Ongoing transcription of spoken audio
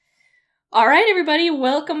All right, everybody,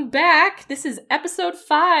 welcome back. This is episode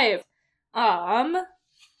 5. I've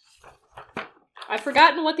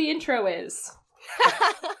forgotten what the intro is.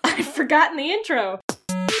 I've forgotten the intro.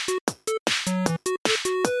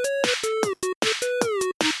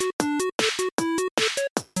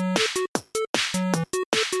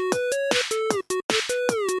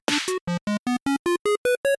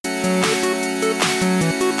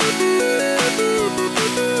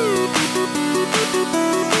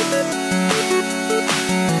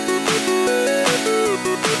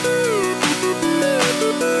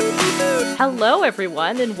 Hello,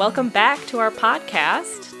 everyone, and welcome back to our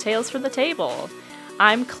podcast, Tales from the Table.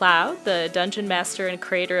 I'm Cloud, the dungeon master and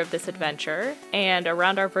creator of this adventure, and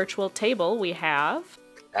around our virtual table we have...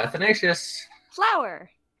 Athanasius.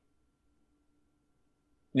 Flower.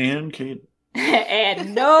 And Kate.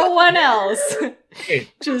 and no one else.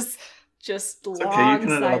 just it's long okay, you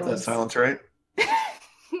can edit out silence. that silence, right?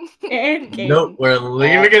 And Kate. Nope, we're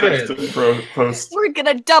leaving it in. Post. We're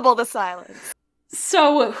gonna double the silence.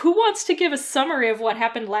 So, who wants to give a summary of what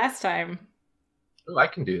happened last time? Oh, I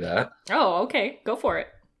can do that. Oh, okay. Go for it.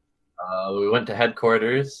 We went to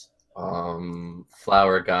headquarters.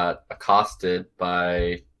 Flower got accosted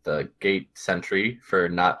by the gate sentry for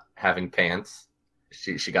not having pants.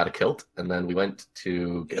 She got a kilt, and then we went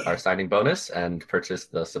to get our signing bonus and purchase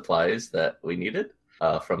the supplies that we needed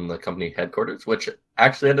from the company headquarters, which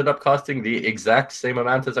actually ended up costing the exact same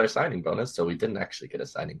amount as our signing bonus, so we didn't actually get a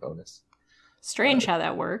signing bonus. Strange how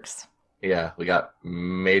that works. Yeah, we got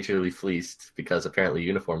majorly fleeced because apparently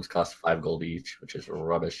uniforms cost 5 gold each, which is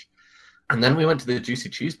rubbish. And then we went to the Juicy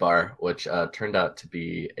Cheese Bar, which turned out to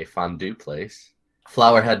be a fondue place.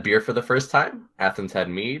 Flower had beer for the first time. Athens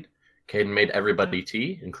had mead. Caden made everybody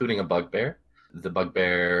tea, including a bugbear. The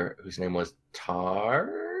bugbear, whose name was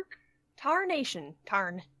Tarn.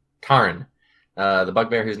 The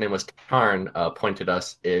bugbear, whose name was Tarn, pointed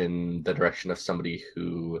us in the direction of somebody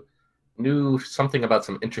who knew something about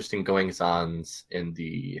some interesting goings-ons in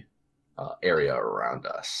the area around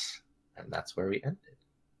us. And that's where we ended.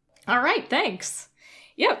 All right, thanks.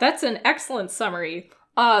 Yeah, that's an excellent summary.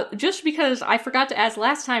 Just because I forgot to ask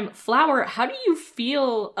last time, Flower, how do you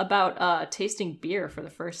feel about tasting beer for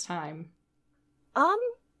the first time?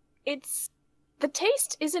 The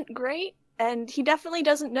taste isn't great, and he definitely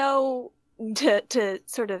doesn't know to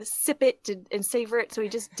sort of sip it and savor it, so he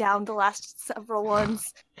just downed the last several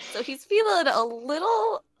ones. So he's feeling a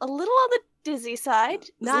little on the dizzy side.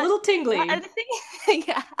 It's a little tingly.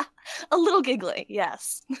 Yeah, a little giggly,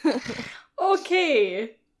 yes.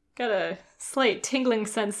 Okay. Got a slight tingling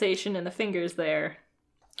sensation in the fingers there.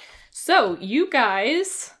 So, you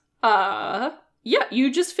guys,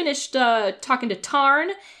 you just finished talking to Tarn,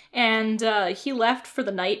 and he left for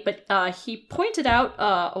the night, but he pointed out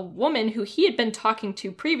a woman who he had been talking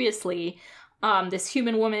to previously, this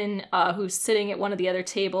human woman who's sitting at one of the other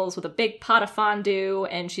tables with a big pot of fondue,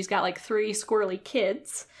 and she's got like 3 squirrely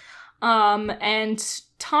kids. And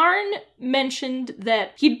Tarn mentioned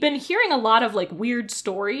that he'd been hearing a lot of like weird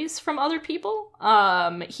stories from other people.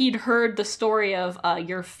 He'd heard the story of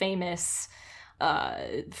your famous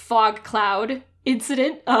fog cloud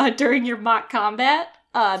incident during your mock combat.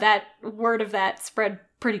 That word of that spread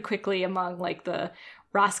pretty quickly among like the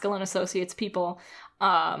Roskell and Associates people.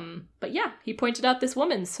 But yeah, he pointed out this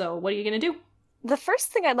woman. So what are you gonna do? The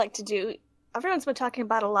first thing I'd like to do, everyone's been talking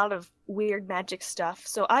about a lot of weird magic stuff,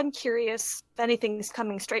 so I'm curious if anything's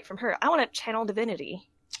coming straight from her. I want to channel divinity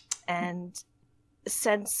and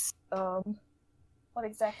sense, what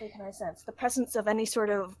exactly can I sense? The presence of any sort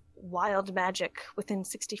of wild magic within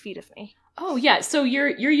 60 feet of me. Oh yeah, so you're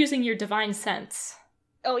using your divine sense.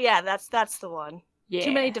 Oh yeah, that's the one. Yeah.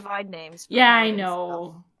 Too many divine names. Yeah, I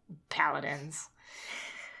know. Paladins.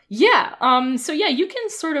 Yeah, so yeah, you can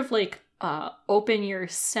sort of like open your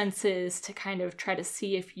senses to kind of try to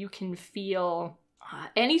see if you can feel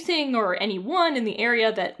anything or anyone in the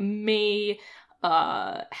area that may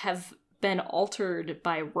have been altered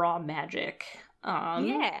by raw magic.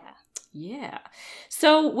 Yeah.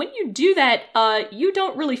 So when you do that, you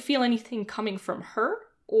don't really feel anything coming from her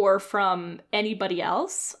or from anybody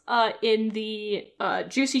else in the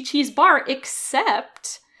Juicy Cheese Bar,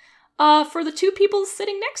 except for the 2 people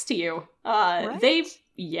sitting next to you. Right?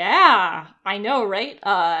 Yeah, I know, right?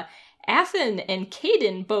 Athen and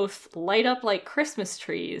Caden both light up like Christmas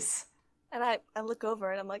trees. And I look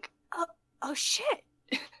over and I'm like, oh shit.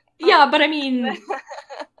 Yeah, but I mean,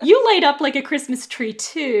 you light up like a Christmas tree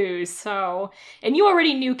too, so... And you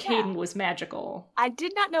already knew Caden was magical. I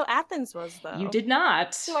did not know Athens was, though. You did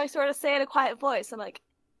not. So I sort of say in a quiet voice, I'm like,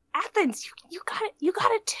 Athens, you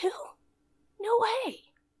got it too? No way.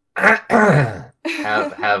 have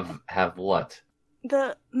what?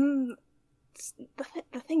 The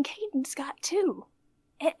thing Caden's got too,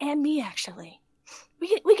 and me actually.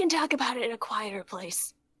 We can talk about it in a quieter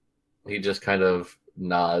place. He just kind of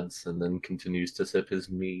nods and then continues to sip his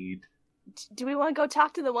mead. Do we want to go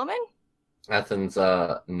talk to the woman? Athens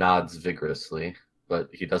nods vigorously, but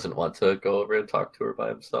he doesn't want to go over and talk to her by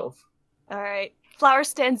himself. All right. Flower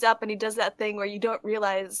stands up and he does that thing where you don't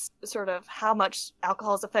realize sort of how much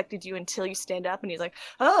alcohol has affected you until you stand up, and he's like,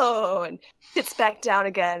 oh, and sits back down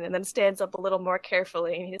again and then stands up a little more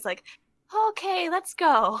carefully, and he's like, okay, let's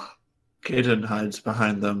go. Caden hides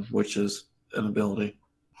behind them, which is an ability.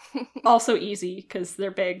 Also easy, because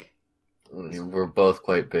they're big. We're both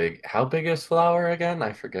quite big. How big is Flower again?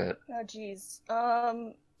 I forget. Oh, geez.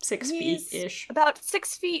 6 feet-ish. About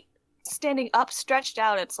 6 feet standing up, stretched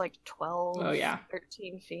out, it's like 12,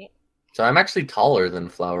 13 feet. So I'm actually taller than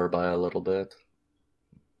Flower by a little bit.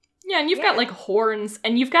 Yeah, and you've got, like, horns,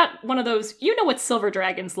 and you've got one of those... You know what silver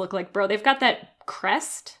dragons look like, bro. They've got that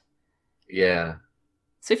crest. Yeah.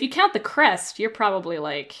 So if you count the crest, you're probably,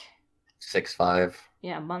 like... 6'5".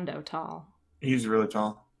 Yeah, Mundo tall. He's really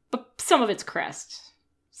tall. But some of it's crest,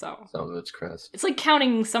 so... Some of it's crest. It's like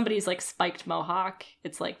counting somebody's, like, spiked mohawk.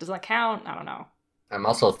 It's like, does that count? I don't know. I'm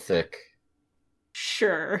also thick.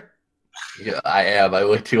 Sure. Yeah, I am. I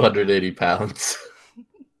weigh 280 pounds.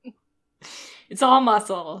 It's all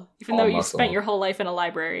muscle, even All though you muscle. spent your whole life in a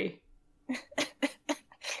library.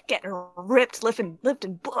 Getting ripped, lifting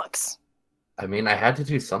books. I mean, I had to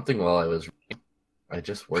do something while I was reading. I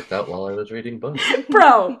just worked out while I was reading books.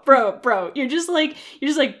 Bro. You're just like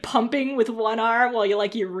pumping with one arm while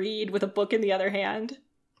you read with a book in the other hand.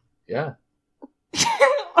 Yeah.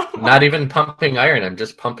 Not even pumping iron. I'm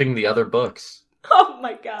just pumping the other books. Oh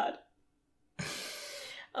my god.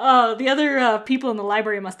 Oh, the other people in the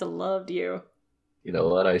library must have loved you. You know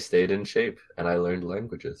what? I stayed in shape and I learned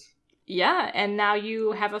languages. Yeah, and now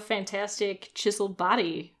you have a fantastic chiseled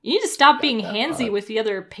body. You need to stop Got being that handsy bod. with the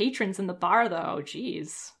other patrons in the bar, though.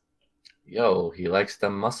 Jeez. Yo, he likes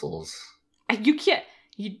them muscles. You can't...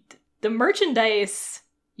 the merchandise,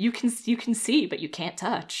 you can see, but you can't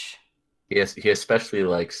touch. He especially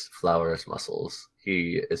likes Flower's muscles.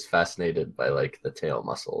 He is fascinated by, like, the tail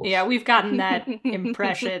muscles. Yeah, we've gotten that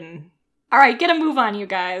impression. All right, get a move on, you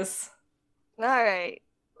guys. All right.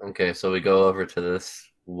 Okay, so we go over to this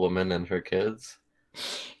woman and her kids.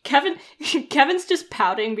 Kevin's just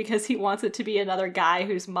pouting because he wants it to be another guy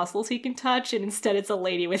whose muscles he can touch, and instead it's a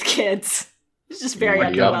lady with kids. It's just very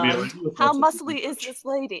Yup. underwhelmed. How muscly is this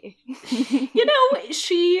lady? You know,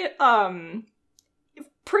 she,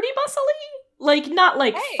 pretty muscly? Like, not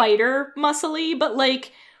like Hey. fighter muscly, but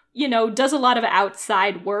like, you know, does a lot of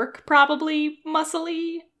outside work, probably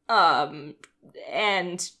muscly.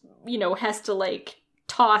 And, you know, has to like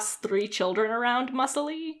toss 3 children around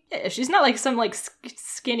muscly. Yeah, she's not like some like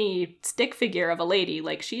skinny stick figure of a lady.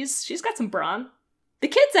 Like, she's got some brawn. The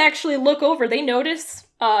kids actually look over. They notice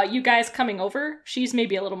you guys coming over. She's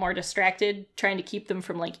maybe a little more distracted, trying to keep them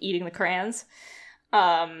from like eating the crayons.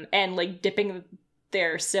 And like dipping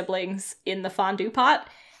their siblings in the fondue pot.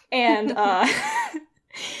 And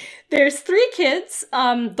there's 3 kids.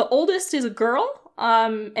 The oldest is a girl,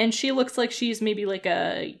 and she looks like she's maybe like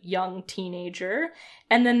a young teenager.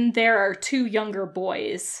 And then there are 2 younger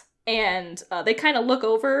boys. And they kind of look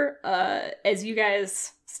over as you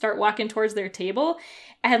guys start walking towards their table.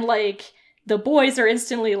 And like, the boys are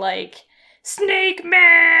instantly like, "Snake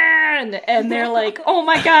Man!" And they're like, "Oh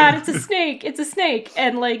my god, it's a snake! It's a snake!"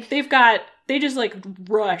 And like, they just like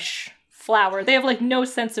rush Flower. They have like no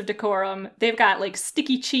sense of decorum. They've got like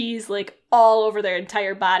sticky cheese like all over their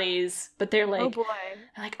entire bodies, but they're like, Oh boy.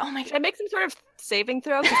 "Oh my Should I god." make some sort of saving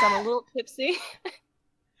throw because I'm a little tipsy?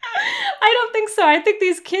 I don't think so. I think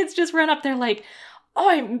these kids just run up. They're like,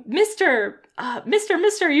 "Oh, Mister,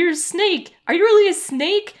 you're a snake. Are you really a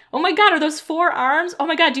snake? Oh my god, are those 4 arms? Oh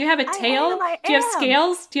my god, do you have a tail? I Do you have am.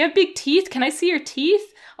 scales? Do you have big teeth? Can I see your teeth?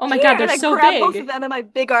 Oh my Here, god, they're and so I grab big." both of them in my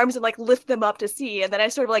big arms and like lift them up to see, and then I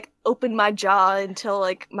sort of like open my jaw until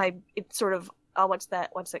like it sort of what's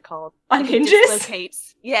it called? Unhinges?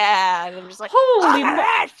 Dislocates. Yeah, and I'm just like, Holy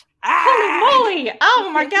moly!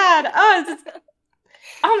 Oh my god!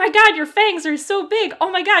 Oh my god, your fangs are so big!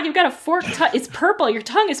 Oh my god, you've got a forked tongue. It's purple. Your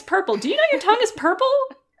tongue is purple. Do you know your tongue is purple?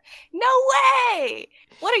 No way!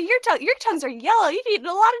 What are your tongues? Your tongues are yellow. You've eaten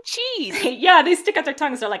a lot of cheese. Yeah, they stick out their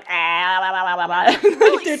tongues. They're like, ah, la, la, la, la, la.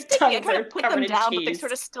 Really Their sticky. I tongues try are to put covered them in down, but they cheese.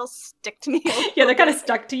 sort of still stick to me. Yeah, they're kind of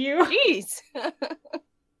stuck to you. Jeez.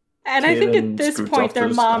 And I think at Kaden this scoots point, off to their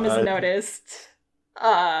the mom has side. noticed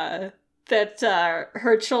that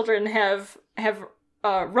her children have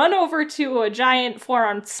run over to a giant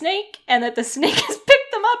four-armed snake, and that the snake has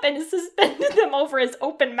picked them up and has suspended them over his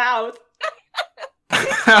open mouth.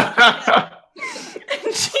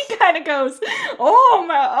 And she kind of goes, oh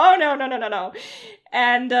no.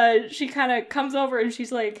 And she kind of comes over and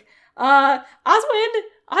she's like, Oswin,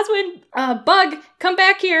 Bug, come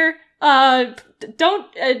back here.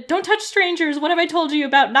 Don't touch strangers. What have I told you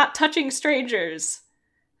about not touching strangers?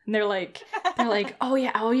 And they're like, oh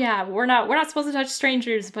yeah, we're not supposed to touch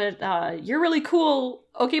strangers, but you're really cool.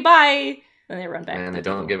 Okay, bye. And they run back. And they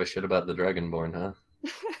don't give a shit about the Dragonborn, huh?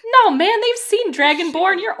 No, man, they've seen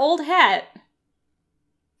Dragonborn. You're old hat.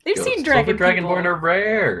 They've seen Dragonborn are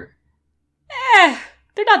rare.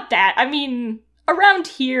 They're not that. I mean, around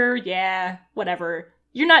here, yeah, whatever.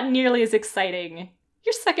 You're not nearly as exciting.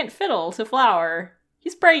 You're second fiddle to Flower.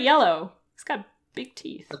 He's bright yellow. He's got big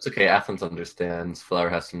teeth. That's okay. Athens understands. Flower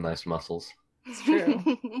has some nice muscles. It's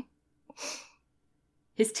true.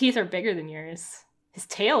 His teeth are bigger than yours. His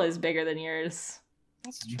tail is bigger than yours.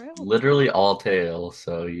 That's true. Literally all tail,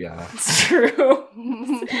 so yeah. It's true.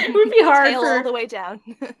 It would be hard Tail all the way down.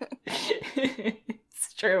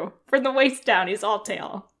 It's true. From the waist down, he's all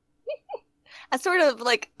tail. I sort of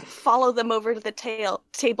like follow them over to the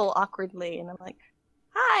table awkwardly, and I'm like,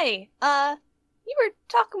 "Hi, you were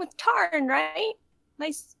talking with Tarn, right?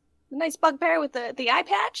 Nice bugbear with the eye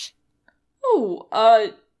patch." Oh,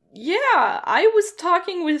 yeah. I was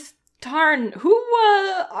talking with Tarn. Who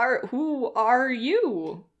are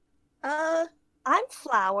you? I'm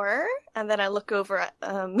Flower, and then I look over at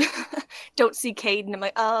don't see Cade, and I'm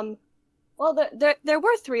like, well, there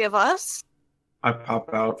were three of us. I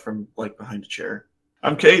pop out from like behind a chair.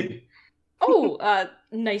 I'm Kate. Oh,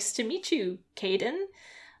 nice to meet you, Caden.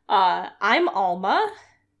 I'm Alma.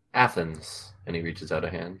 Athens. And he reaches out a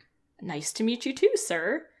hand. Nice to meet you too,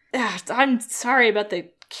 sir. I'm sorry about the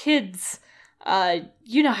kids.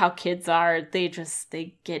 You know how kids are. They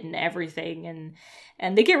get in everything,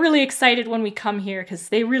 and they get really excited when we come here because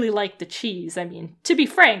they really like the cheese. I mean, to be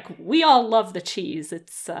frank, we all love the cheese.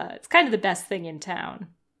 It's kind of the best thing in town.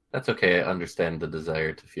 That's okay. I understand the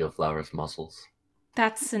desire to feel Flower's muscles.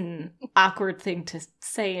 That's an awkward thing to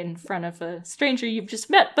say in front of a stranger you've just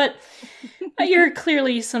met, but you're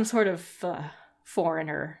clearly some sort of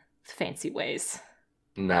foreigner with fancy ways.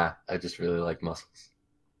 Nah, I just really like muscles.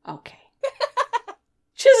 Okay.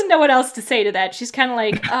 She doesn't know what else to say to that. She's kind of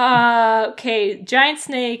like, okay, giant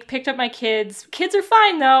snake picked up my kids. Kids are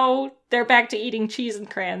fine, though. They're back to eating cheese and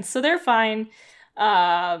crayons, so they're fine.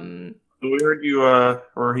 We heard you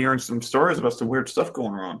were hearing some stories about some weird stuff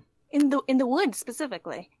going on. In the woods,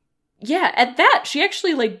 specifically. Yeah, at that, she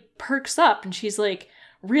actually, like, perks up, and she's like,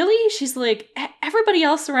 really? She's like, everybody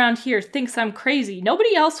else around here thinks I'm crazy.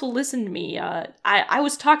 Nobody else will listen to me. I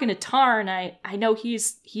was talking to Tarn. I know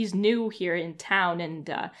he's new here in town,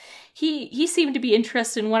 and he seemed to be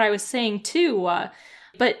interested in what I was saying, too.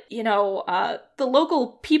 But, the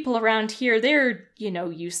local people around here, they're,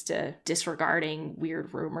 used to disregarding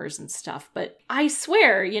weird rumors and stuff. But I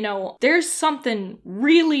swear, there's something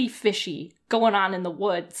really fishy going on in the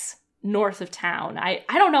woods north of town. I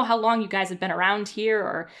don't know how long you guys have been around here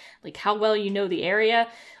or, like, how well you know the area.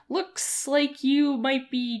 Looks like you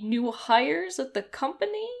might be new hires at the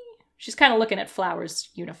company. She's kind of looking at Flower's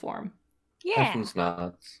uniform. Yeah. Athens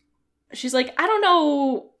nods. She's like, I don't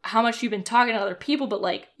know how much you've been talking to other people, but,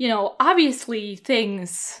 like, obviously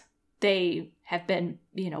things, they have been,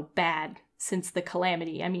 bad since the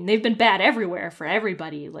calamity. I mean, they've been bad everywhere for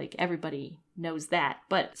everybody. Like, everybody knows that.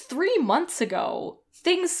 But 3 months ago,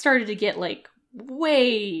 things started to get, like,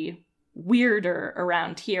 way weirder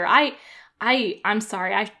around here. I'm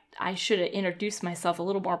sorry, I should have introduced myself a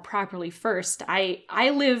little more properly first. I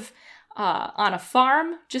live on a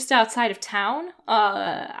farm just outside of town.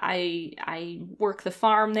 I work the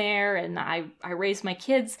farm there, and I raise my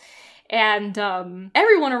kids. And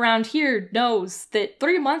everyone around here knows that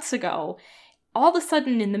 3 months ago, all of a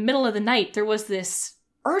sudden in the middle of the night, there was this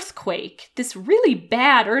earthquake, this really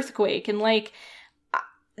bad earthquake. And, like,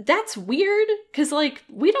 that's weird, because, like,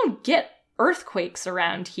 we don't get earthquakes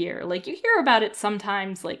around here. Like, you hear about it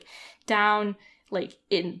sometimes, like, down, like,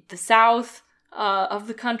 in the south of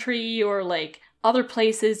the country or, like, other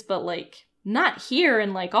places, but, like, not here.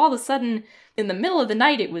 And, like, all of a sudden in the middle of the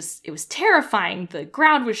night, it was terrifying. The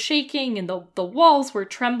ground was shaking and the walls were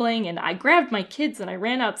trembling, and I grabbed my kids and I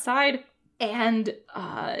ran outside, and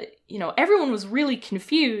everyone was really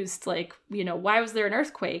confused, like, why was there an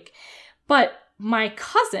earthquake? But my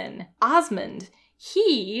cousin Osmond,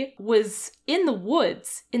 he was in the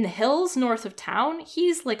woods, in the hills north of town.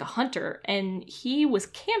 He's like a hunter, and he was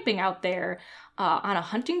camping out there on a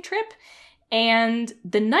hunting trip. And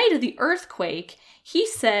the night of the earthquake, he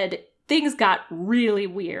said things got really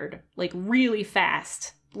weird, like really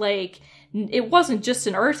fast. Like, it wasn't just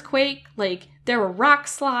an earthquake, like, there were rock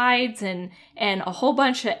slides and a whole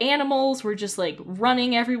bunch of animals were just, like,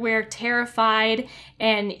 running everywhere, terrified.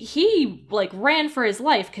 And he, like, ran for his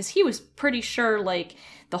life because he was pretty sure, like,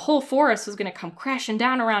 the whole forest was going to come crashing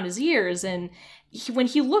down around his ears. And when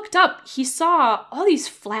he looked up, he saw all these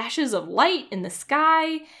flashes of light in the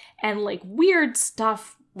sky and, like, weird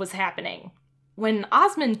stuff was happening. When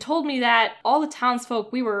Osmond told me that, all the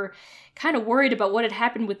townsfolk, we were kind of worried about what had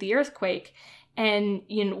happened with the earthquake. And,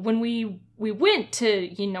 you know, when we went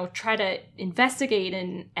to, you know, try to investigate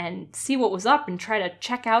and see what was up and try to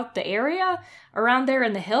check out the area around there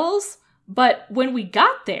in the hills. But when we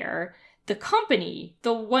got there, the company,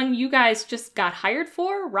 the one you guys just got hired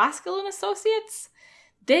for, Roskill and Associates,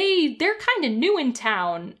 they're kind of new in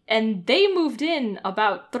town, and they moved in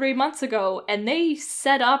about 3 months ago, and they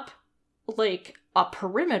set up, like, a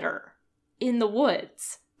perimeter in the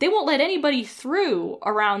woods. They won't let anybody through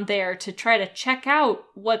around there to try to check out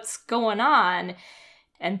what's going on,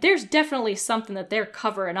 and there's definitely something that they're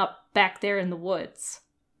covering up back there in the woods.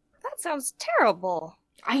 That sounds terrible.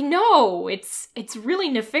 I know, it's really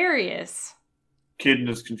nefarious. Kid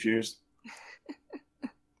is confused.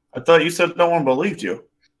 I thought you said no one believed you.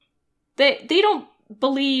 They don't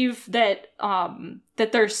believe that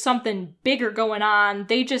that there's something bigger going on.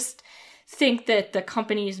 They just think that the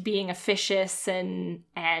company's being officious and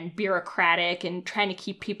bureaucratic and trying to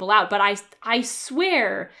keep people out. But I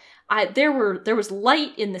swear, there was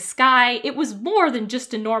light in the sky. It was more than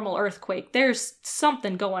just a normal earthquake. There's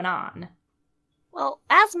something going on. Well,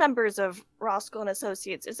 as members of Roskill and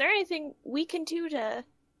Associates, is there anything we can do to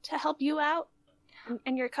help you out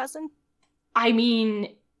and your cousin? I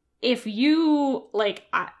mean, if you, like,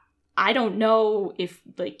 I don't know if,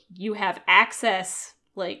 like, you have access,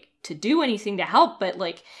 like, to do anything to help, but,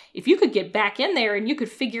 like, if you could get back in there and you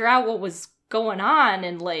could figure out what was going on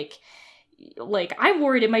and, like, I'm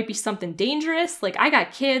worried it might be something dangerous. Like, I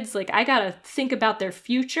got kids, like, I gotta think about their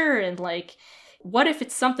future and, like, what if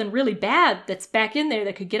it's something really bad that's back in there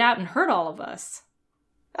that could get out and hurt all of us?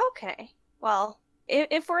 Okay. Well,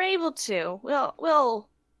 if we're able to, we'll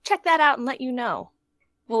check that out and let you know.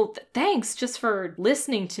 Well, thanks just for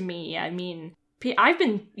listening to me. I mean, I've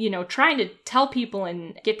been, you know, trying to tell people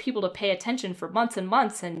and get people to pay attention for months and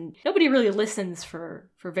months, and nobody really listens for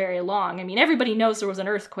very long. I mean, everybody knows there was an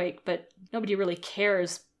earthquake, but nobody really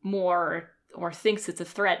cares more or thinks it's a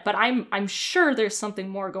threat. But I'm sure there's something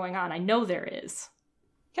more going on. I know there is.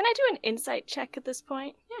 Can I do an insight check at this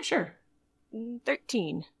point? Yeah, sure.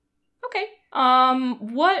 13. Okay.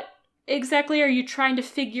 What exactly are you trying to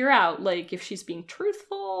figure out? Like, if she's being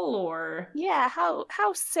truthful or... Yeah,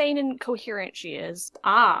 how sane and coherent she is.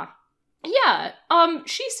 Ah. Yeah,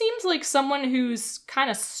 she seems like someone who's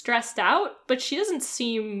kind of stressed out, but she doesn't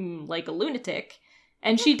seem like a lunatic.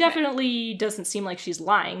 And she definitely doesn't seem like she's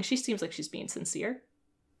lying. She seems like she's being sincere.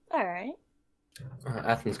 Alright.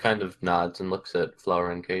 Athens kind of nods and looks at Flower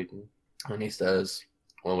and Caden. And he says,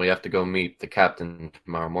 well, we have to go meet the captain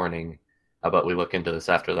tomorrow morning. How about we look into this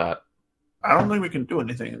after that? I don't think we can do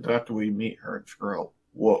anything until after we meet her and figure out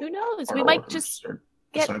what. Who knows? our We might orders just or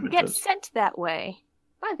get assignment sent that way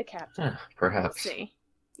by the captain. Perhaps. Let's see.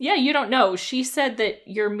 Yeah, you don't know. She said that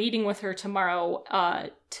you're meeting with her tomorrow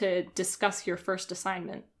to discuss your first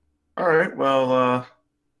assignment. All right. Well,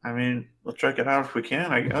 I mean, we'll check it out if we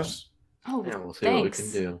can, I guess. Oh, Yeah, we'll see thanks. what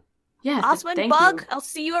we can do. Yeah, Osmond, thank Bug, you. I'll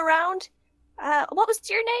see you around. What was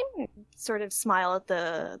your name? Sort of smile at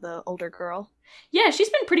the older girl. Yeah, she's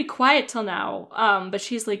been pretty quiet till now. But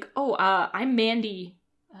she's like, oh, I'm Mandy.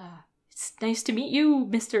 It's nice to meet you,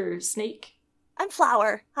 Mr. Snake. I'm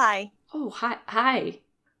Flower. Hi. Oh, hi.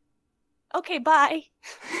 Okay, bye.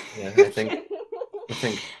 Yeah, I think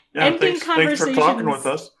Yeah, Ending thanks for talking conversations. with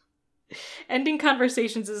us. Ending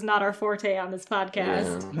conversations is not our forte on this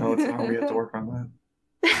podcast. Yeah. No, it's not. We have to work on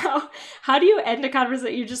that. How do you end a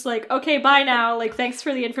conversation? You're just like, okay, bye now. Like, thanks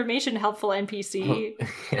for the information, helpful NPC.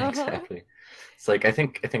 Yeah, exactly. It's like I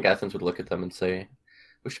think Athens would look at them and say,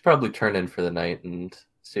 we should probably turn in for the night and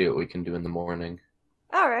see what we can do in the morning.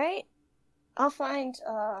 All right. I'll find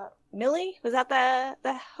Millie. Was that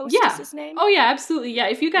the hostess's name? Oh yeah, absolutely. Yeah,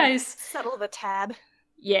 if you guys Settle the tab.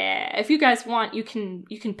 Yeah, if you guys want, you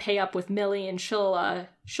can pay up with Millie, and she'll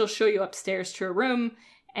show you upstairs to a room,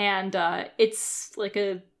 and it's like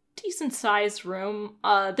a decent sized room.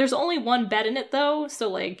 There's only one bed in it though, so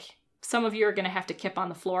like some of you are gonna have to kip on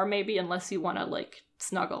the floor maybe, unless you want to like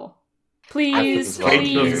snuggle. Please,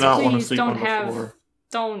 Kate does not wanna please sleep don't on the have floor.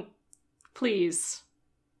 don't please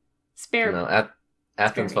spare. No,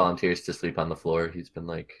 Athens Scary. volunteers to sleep on the floor. He's been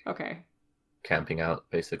like Okay. camping out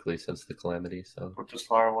basically since the calamity. So What does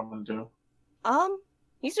Flower want to do?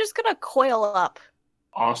 He's just gonna coil up.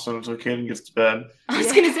 Awesome. So Caden gets to bed. I was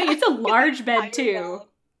gonna say it's a large bed Iron too. down.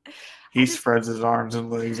 He spreads his arms and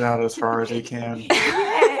legs out as far as he can.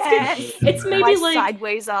 Yes! It's maybe Lie like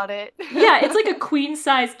sideways on it. yeah, it's like a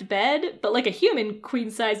queen-sized bed, but like a human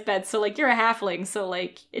queen-sized bed. So like you're a halfling, so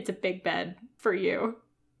like it's a big bed for you.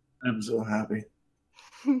 I'm so happy.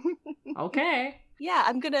 Okay. Yeah,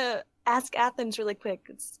 I'm gonna ask Athens really quick.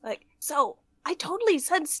 It's like, so I totally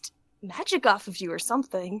sensed magic off of you or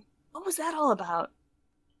something. What was that all about?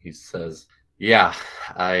 he says, "Yeah,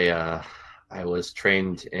 I was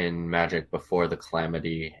trained in magic before the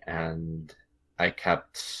calamity, and I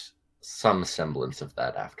kept some semblance of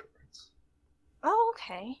that afterwards." Oh,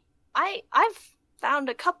 okay. I've found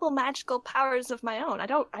a couple magical powers of my own. I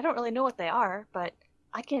don't really know what they are, but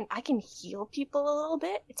I can heal people a little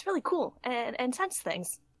bit. It's really cool and sense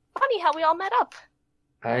things. Funny how we all met up.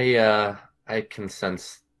 I can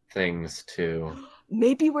sense things too.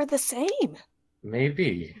 Maybe we're the same.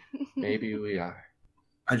 Maybe we are.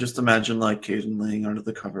 I just imagine like Caden laying under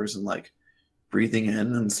the covers and like breathing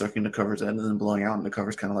in and sucking the covers in and then blowing out, and the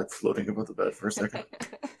covers kind of like floating above the bed for a second.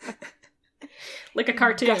 Like a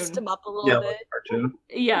cartoon. Dust him up a little Yeah, bit. like a cartoon.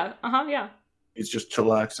 Yeah. Yeah. He's just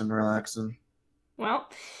chillaxing, relaxing. Well,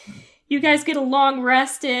 you guys get a long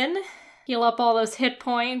rest in, heal up all those hit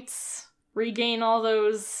points, regain all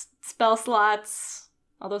those spell slots,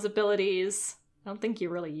 all those abilities. I don't think you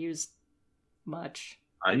really used much.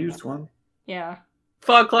 I used one. Yeah.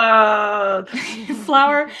 Fog cloud.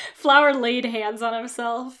 Flower laid hands on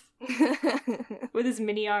himself with his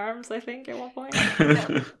mini arms, I think, at one point.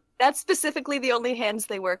 That's specifically the only hands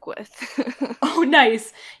they work with. Oh,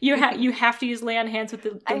 nice. You have to use lay on hands with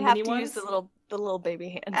the I mini have to ones? use the little baby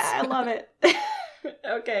hands. I love it.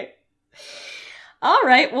 Okay. All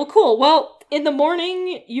right. Well, cool. Well, in the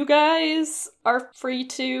morning, you guys are free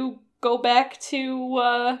to go back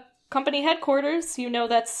to company headquarters. You know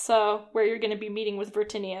that's where you're going to be meeting with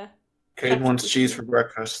Vertinia. Caden wants cheese for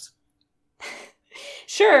breakfast.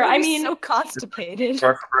 Sure. I He's mean, so constipated.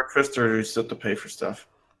 For breakfast, or do you still have to pay for stuff?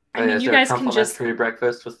 Is you there a guys can just complimentary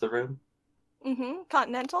breakfast with the room?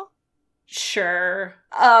 Continental. sure.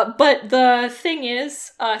 But the thing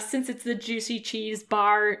is, since it's the Juicy Cheese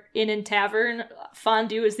Bar Inn and Tavern,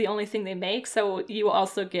 fondue is the only thing they make, so you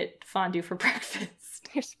also get fondue for breakfast.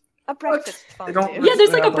 There's a breakfast They don't fondue. Yeah,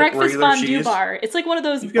 there's like They a have, like, breakfast regular fondue cheese? bar. It's like one of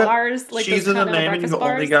those You've got bars, like cheese those in the continental name, and breakfast you've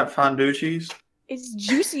bars. only got fondue cheese. It's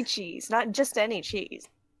juicy cheese, not just any cheese.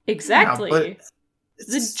 Exactly. Yeah, but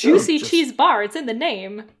the it's Juicy still just- Cheese Bar. It's in the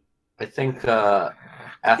name. I think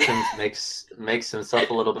Athens makes himself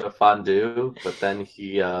a little bit of fondue, but then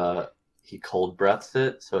he cold breaths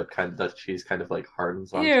it, so the cheese kind of like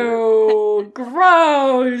hardens onto it. Ew,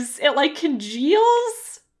 gross. It like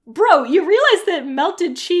congeals? Bro, you realize that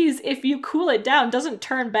melted cheese, if you cool it down, doesn't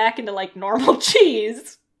turn back into like normal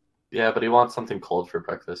cheese. Yeah, but he wants something cold for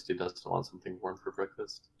breakfast. He doesn't want something warm for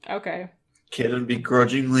breakfast. Okay. Caden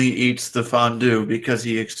begrudgingly eats the fondue because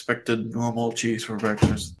he expected normal cheese for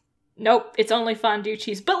breakfast. Nope, it's only fondue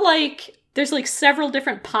cheese. But like, there's like several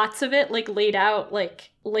different pots of it, like laid out like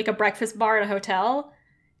a breakfast bar at a hotel.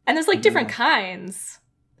 And there's like different kinds.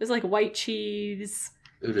 There's like white cheese.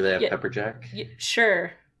 Ooh, do they have Yeah. pepper jack?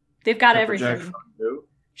 Sure. They've got Pepper jack everything. fondue.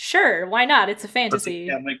 Sure, why not? It's a But fantasy.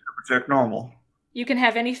 you can't make pepper jack normal. You can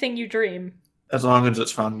have anything you dream. As long as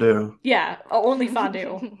it's fondue. Yeah, only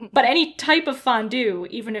fondue. But any type of fondue,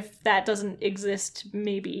 even if that doesn't exist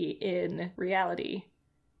maybe in reality.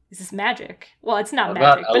 This is magic. Well, it's not What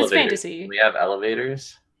about magic, but it's elevators? fantasy. We have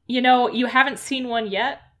elevators. You know, you haven't seen one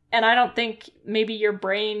yet, and I don't think maybe your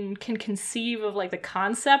brain can conceive of like the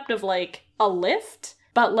concept of like a lift,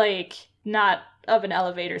 but like not of an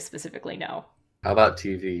elevator specifically, no. How about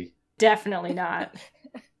TV? Definitely not.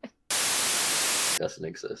 Doesn't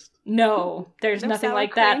exist. No, there's No nothing sour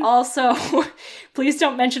like that. cream? Also, please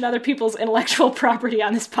don't mention other people's intellectual property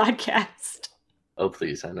on this podcast. Oh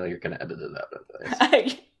please, I know you're gonna edit it out.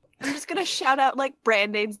 Otherwise. I'm just gonna shout out like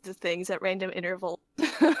brand names to things at random intervals.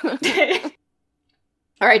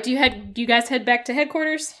 All right, do you guys head back to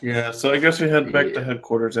headquarters? Yeah, so I guess we head back to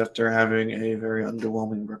headquarters after having a very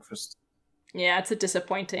underwhelming breakfast. Yeah, it's a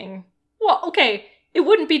disappointing. Well, okay, it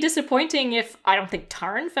wouldn't be disappointing if I don't think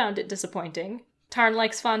Tarn found it disappointing. Tarn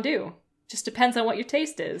likes fondue. Just depends on what your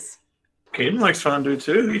taste is. Caden likes fondue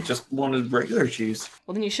too. He just wanted regular cheese.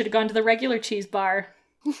 Well, then you should have gone to the regular cheese bar,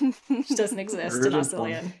 which doesn't exist in There isn't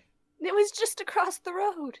Oscillion. It was just across the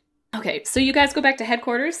road. Okay, so you guys go back to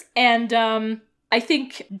headquarters, and I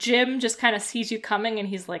think Jim just kind of sees you coming and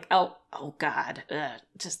he's like, oh God,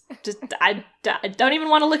 I don't even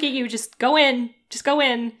want to look at you. Just go in.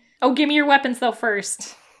 Oh, give me your weapons though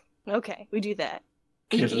first. Okay, we do that.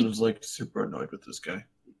 Caitlin was like super annoyed with this guy.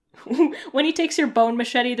 When he takes your bone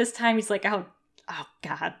machete this time, he's like, oh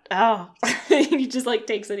God, oh. He just like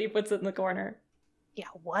takes it, he puts it in the corner. Yeah,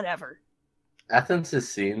 whatever. Athens has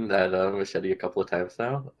seen that machete a couple of times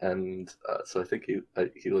now, and so I think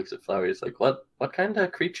he looks at Flower. He's like, "What kind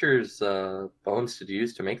of creature's bones did you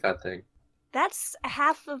use to make that thing?" That's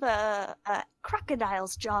half of a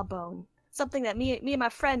crocodile's jawbone. Something that me and my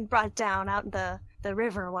friend brought down out in the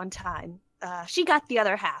river one time. She got the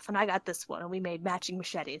other half, and I got this one, and we made matching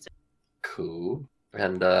machetes. Cool.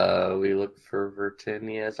 And we look for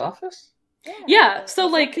Virtinia's office? Yeah, so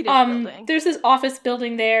like building. there's this office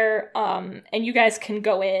building there, and you guys can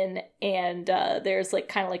go in, and there's like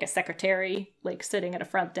kind of like a secretary like sitting at a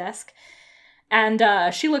front desk. And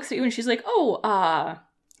she looks at you and she's like, "Oh,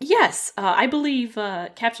 yes, I believe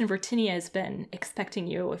Captain Virtinia has been expecting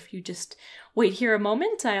you. If you just wait here a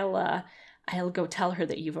moment, I'll go tell her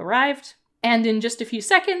that you've arrived." And in just a few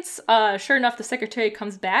seconds, sure enough, the secretary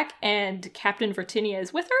comes back and Captain Virtinia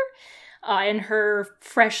is with her in her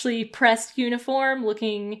freshly pressed uniform,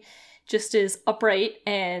 looking just as upright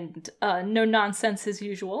and no nonsense as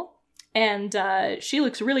usual. And she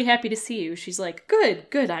looks really happy to see you. She's like,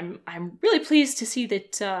 good. I'm really pleased to see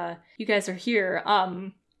that you guys are here.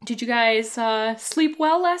 Did you guys sleep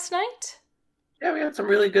well last night? Yeah, we had some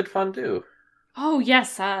really good fondue. Oh,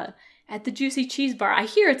 yes, at the Juicy Cheese Bar. I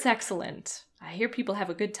hear it's excellent. I hear people have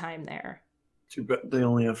a good time there. Too bad they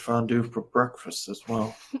only have fondue for breakfast as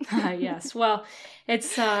well. Yes, well,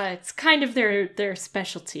 it's kind of their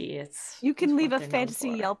specialty. You can it's leave a what they're known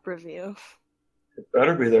fantasy for. Yelp review. It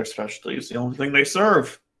better be their specialty. It's the only thing they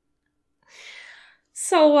serve.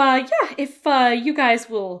 So, if you guys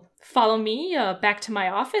will follow me back to my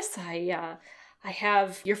office, I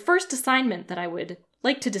have your first assignment that I would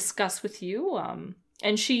like to discuss with you.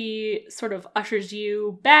 And she sort of ushers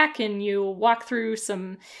you back, and you walk through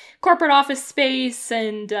some corporate office space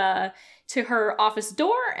and to her office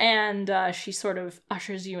door, and she sort of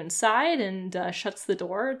ushers you inside and shuts the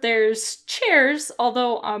door. There's chairs,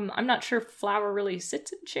 although I'm not sure Flower really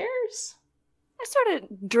sits in chairs. I sort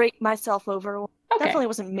of drape myself over. Okay. Definitely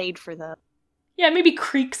wasn't made for that. Yeah, maybe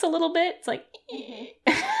creaks a little bit. It's like,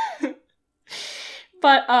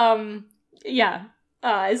 but yeah.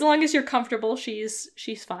 As long as you're comfortable, she's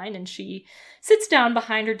fine, and she sits down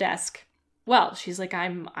behind her desk. Well, she's like,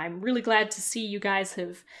 I'm really glad to see you guys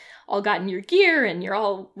have all gotten your gear and you're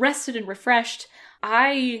all rested and refreshed.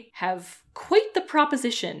 I have quite the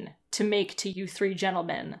proposition to make to you three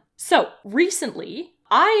gentlemen. So, recently,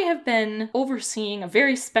 I have been overseeing a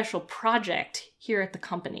very special project here at the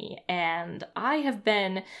company, and I have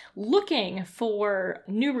been looking for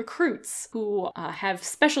new recruits who have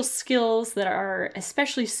special skills that are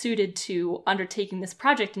especially suited to undertaking this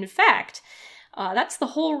project. In fact, that's the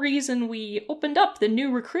whole reason we opened up the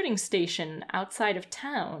new recruiting station outside of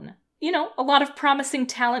town. You know, a lot of promising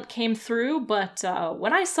talent came through, but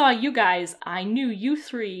when I saw you guys, I knew you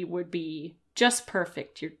three would be just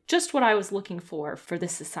perfect. You're just what I was looking for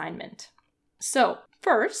this assignment. So,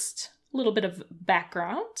 first, a little bit of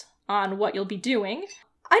background on what you'll be doing.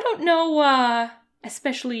 I don't know,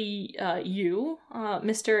 especially you,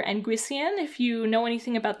 Mr. Anguician, if you know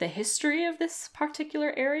anything about the history of this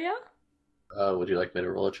particular area. Would you like me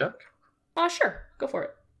to roll a check? Sure, go for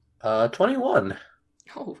it. 21.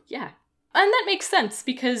 Oh, yeah. And that makes sense,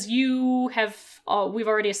 because you have, we've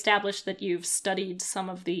already established that you've studied some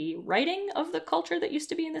of the writing of the culture that used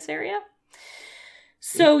to be in this area.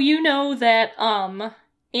 So you know that,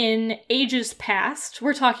 in ages past,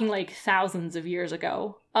 we're talking like thousands of years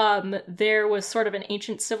ago, there was sort of an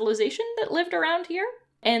ancient civilization that lived around here,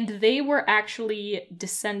 and they were actually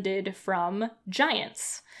descended from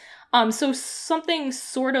giants. So something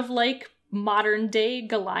sort of like modern-day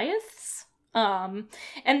Goliaths. And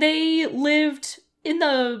they lived in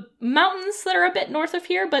the mountains that are a bit north of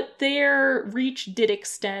here, but their reach did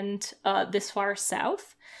extend this far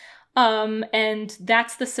south. And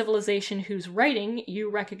that's the civilization whose writing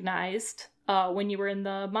you recognized when you were in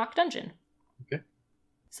the mock dungeon. Okay.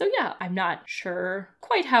 So yeah, I'm not sure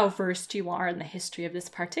quite how versed you are in the history of this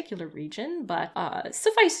particular region, but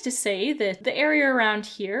suffice to say that the area around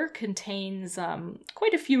here contains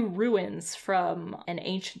quite a few ruins from an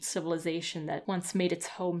ancient civilization that once made its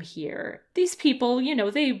home here. These people, you know,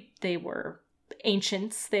 they were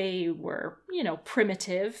ancients, they were, you know,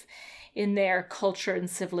 primitive in their culture and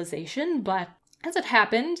civilization, but as it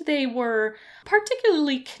happened, they were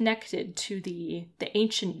particularly connected to the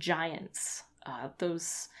ancient giants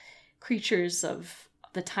those creatures of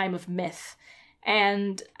the time of myth.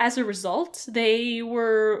 And as a result, they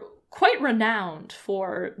were quite renowned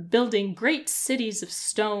for building great cities of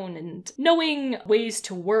stone and knowing ways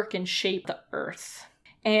to work and shape the earth.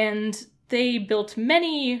 And they built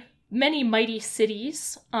many mighty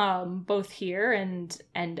cities, both here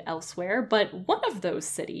and elsewhere, but one of those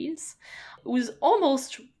cities was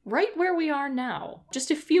almost right where we are now, just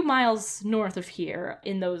a few miles north of here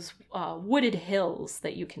in those wooded hills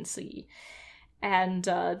that you can see. And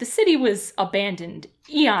the city was abandoned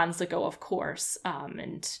eons ago, of course,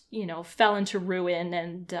 and, fell into ruin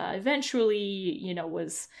and eventually,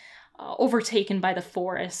 was overtaken by the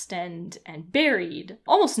forest and buried.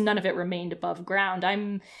 Almost none of it remained above ground.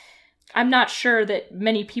 I'm not sure that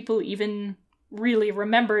many people even really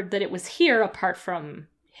remembered that it was here, apart from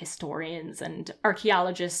historians and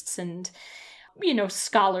archaeologists and,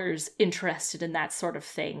 scholars interested in that sort of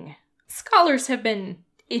thing. Scholars have been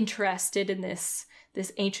interested in this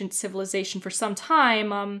ancient civilization for some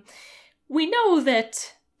time. We know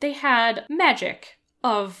that they had magic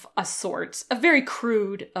of a sort, a very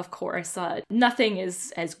crude, of course. Nothing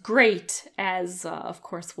is as great as, of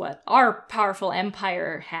course, what our powerful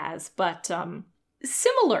empire has, but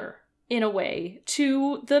similar in a way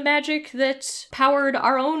to the magic that powered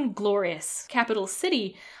our own glorious capital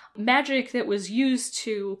city. Magic that was used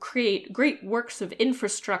to create great works of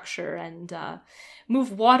infrastructure and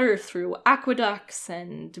move water through aqueducts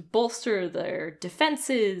and bolster their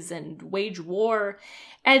defenses and wage war.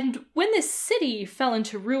 And when this city fell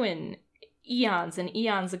into ruin eons and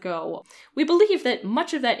eons ago, we believe that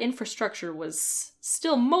much of that infrastructure was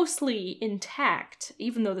still mostly intact,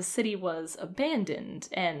 even though the city was abandoned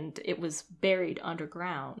and it was buried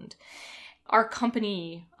underground. Our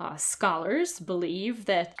company scholars believe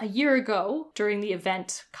that a year ago, during the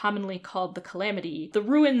event commonly called the Calamity, the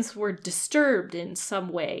ruins were disturbed in some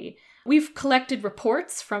way. We've collected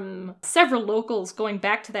reports from several locals going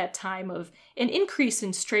back to that time of an increase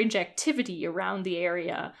in strange activity around the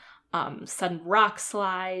area. Sudden rock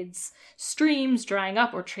slides, streams drying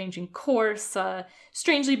up or changing course,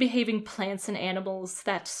 strangely behaving plants and animals,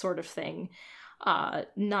 that sort of thing.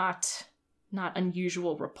 Not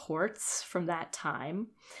unusual reports from that time.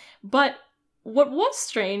 But what was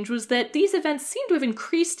strange was that these events seem to have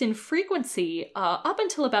increased in frequency up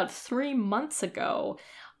until about 3 months ago,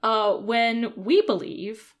 when we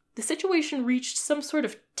believe the situation reached some sort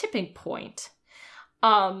of tipping point.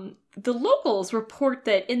 The locals report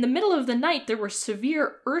that in the middle of the night there were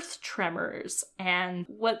severe earth tremors and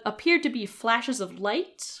what appeared to be flashes of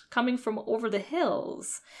light coming from over the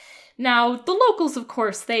hills. Now, the locals, of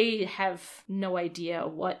course, they have no idea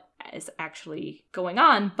what is actually going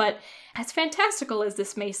on, but as fantastical as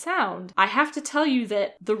this may sound, I have to tell you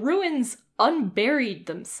that the ruins unburied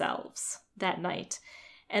themselves that night,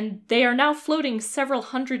 and they are now floating several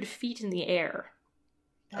hundred feet in the air.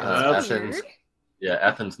 Athens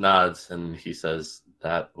nods, and he says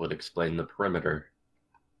that would explain the perimeter.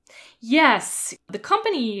 Yes, the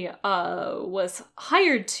company was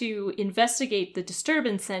hired to investigate the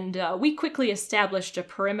disturbance, and we quickly established a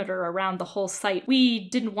perimeter around the whole site. We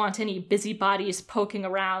didn't want any busybodies poking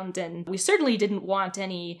around, and we certainly didn't want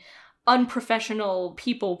any unprofessional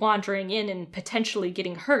people wandering in and potentially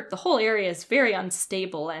getting hurt. The whole area is very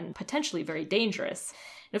unstable and potentially very dangerous.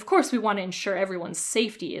 And of course, we want to ensure everyone's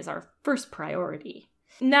safety is our first priority.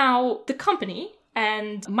 Now, the company,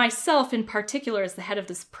 and myself in particular as the head of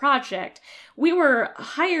this project, we were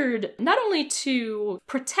hired not only to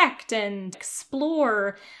protect and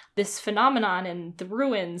explore this phenomenon in the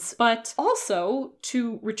ruins, but also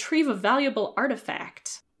to retrieve a valuable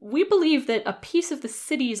artifact. We believe that a piece of the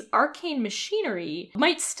city's arcane machinery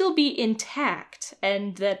might still be intact,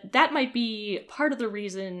 and that might be part of the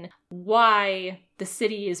reason why the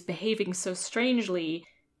city is behaving so strangely.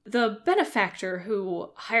 The benefactor who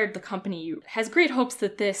hired the company has great hopes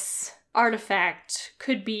that this artifact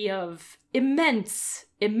could be of immense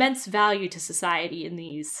value to society in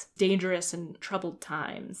these dangerous and troubled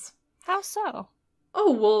times. How so?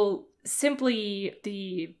 Oh, well, simply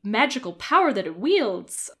the magical power that it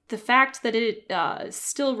wields, the fact that it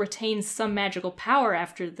still retains some magical power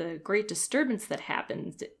after the great disturbance that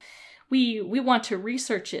happened. We want to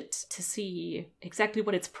research it to see exactly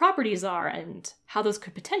what its properties are and how those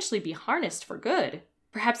could potentially be harnessed for good.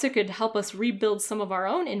 Perhaps it could help us rebuild some of our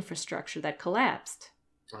own infrastructure that collapsed.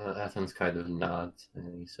 Athens kind of nods,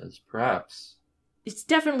 and he says, perhaps. It's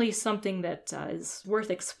definitely something that is worth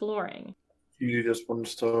exploring. You just want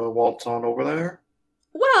us to waltz on over there?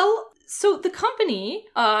 Well, so the company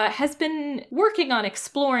has been working on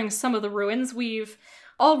exploring some of the ruins. We've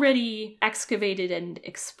already excavated and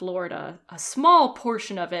explored a small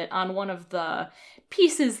portion of it on one of the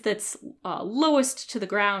pieces that's lowest to the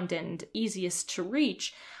ground and easiest to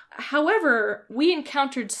reach. However, we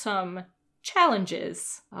encountered some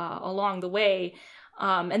challenges along the way,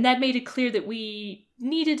 and that made it clear that we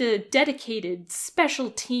needed a dedicated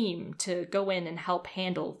special team to go in and help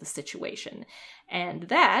handle the situation. And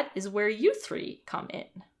that is where you three come in.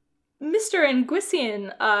 Mr.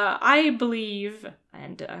 Anguician, I believe,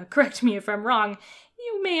 and correct me if I'm wrong,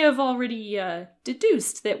 you may have already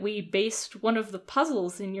deduced that we based one of the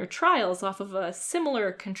puzzles in your trials off of a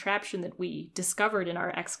similar contraption that we discovered in our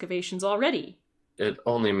excavations already. It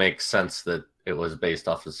only makes sense that it was based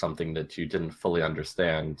off of something that you didn't fully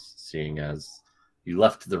understand, seeing as you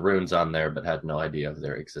left the runes on there but had no idea of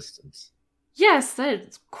their existence. Yes, that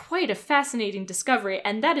is quite a fascinating discovery,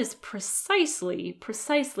 and that is precisely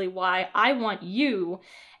why I want you,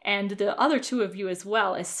 and the other two of you as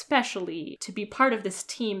well, especially, to be part of this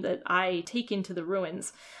team that I take into the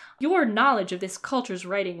ruins. Your knowledge of this culture's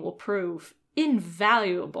writing will prove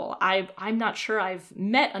invaluable. I'm not sure I've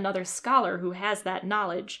met another scholar who has that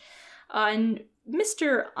knowledge. And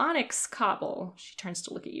Mr. Onyx Cobble, she turns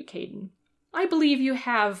to look at you, Caden, I believe you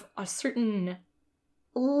have a certain,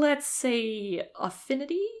 let's say,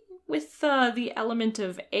 affinity with the element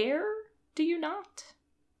of air, do you not?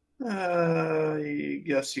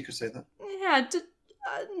 Yes, you could say that. Yeah,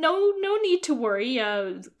 no need to worry.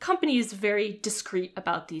 The company is very discreet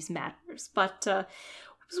about these matters, but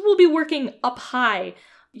we'll be working up high.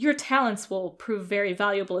 Your talents will prove very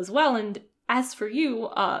valuable as well, and as for you,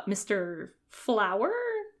 Mr. Flower,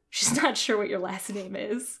 she's not sure what your last name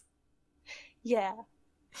is. Yeah,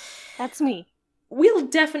 that's me. We'll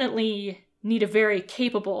definitely need a very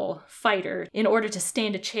capable fighter in order to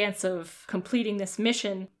stand a chance of completing this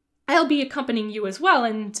mission. I'll be accompanying you as well,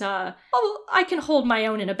 and I can hold my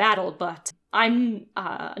own in a battle, but I'm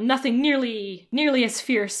nothing nearly as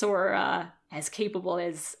fierce or as capable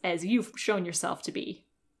as you've shown yourself to be.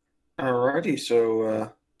 Alrighty,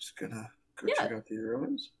 so just gonna go check out the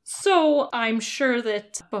ruins. So I'm sure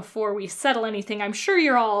that before we settle anything, I'm sure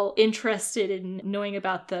you're all interested in knowing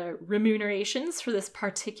about the remunerations for this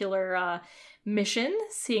particular mission,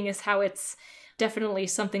 seeing as how it's definitely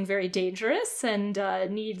something very dangerous and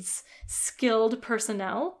needs skilled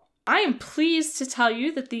personnel. I am pleased to tell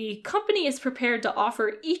you that the company is prepared to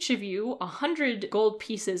offer each of you 100 gold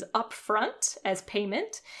pieces up front as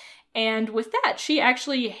payment. And with that, she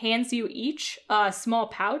actually hands you each a small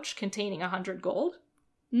pouch containing 100 gold.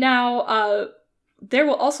 Now, there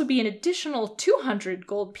will also be an additional 200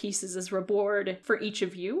 gold pieces as reward for each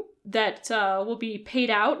of you that will be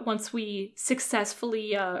paid out once we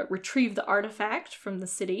successfully retrieve the artifact from the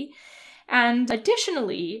city. And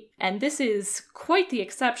additionally, and this is quite the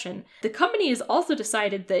exception, the company has also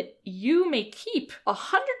decided that you may keep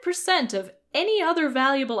 100% of any other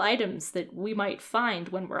valuable items that we might find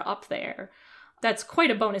when we're up there. That's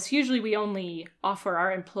quite a bonus. Usually we only offer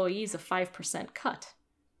our employees a 5% cut.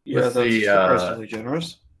 Yeah, that's surprisingly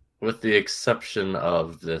generous. With the exception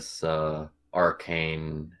of this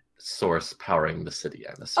arcane source powering the city,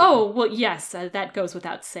 I'm assuming. Oh, well, yes, that goes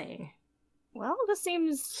without saying. Well, this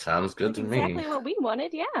sounds good to me. Exactly what we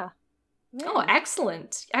wanted, yeah. Oh,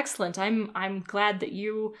 excellent. I'm glad that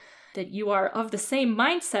you are of the same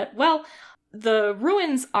mindset. Well, the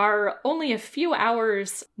ruins are only a few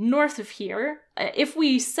hours north of here. If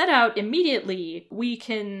we set out immediately, we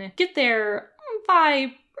can get there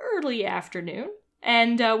by early afternoon,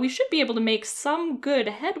 and we should be able to make some good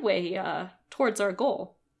headway towards our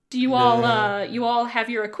goal. Do you all have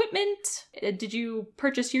your equipment? Did you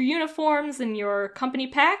purchase your uniforms and your company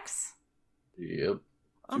packs? Yep.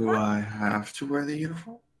 Do I have to wear the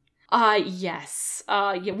uniform? Yes.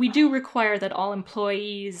 Yeah, we do require that all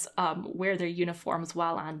employees wear their uniforms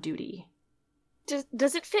while on duty.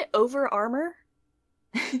 Does it fit over armor?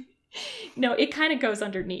 No, it kind of goes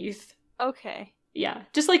underneath. Okay. Yeah,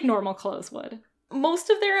 just like normal clothes would. Most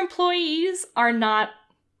of their employees are not,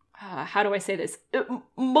 how do I say this?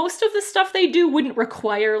 Most of the stuff they do wouldn't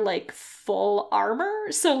require, like, full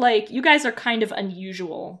armor. So, like, you guys are kind of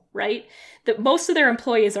unusual, right? That most of their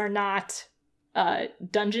employees are not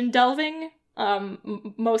dungeon delving.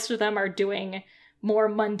 Most of them are doing more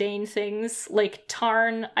mundane things. Like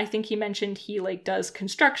Tarn, I think he mentioned he, like, does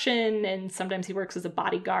construction, and sometimes he works as a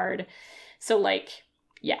bodyguard. So, like,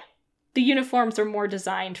 yeah. The uniforms are more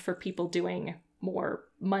designed for people doing more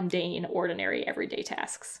mundane, ordinary, everyday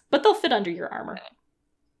tasks. But they'll fit under your armor.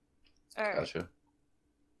 All right. Gotcha.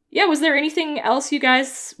 Yeah, was there anything else you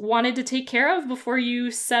guys wanted to take care of before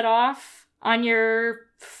you set off on your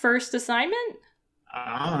first assignment?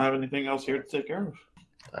 I don't have anything else here to take care of.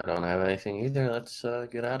 I don't have anything either. Let's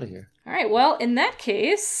get out of here. All right, well, in that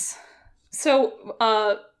case,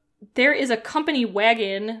 so there is a company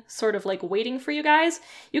wagon sort of like waiting for you guys.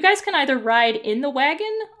 You guys can either ride in the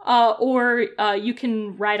wagon or you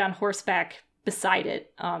can ride on horseback beside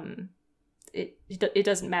it. It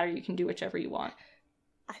doesn't matter. You can do whichever you want.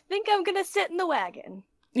 I think I'm gonna sit in the wagon.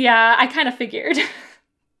 Yeah, I kind of figured.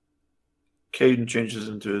 Caden changes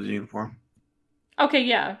into his uniform. Okay,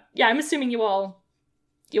 yeah. Yeah, I'm assuming you all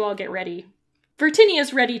get ready.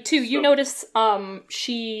 Virtinia's ready too. You notice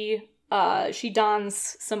she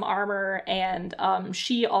dons some armor, and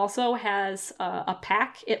she also has a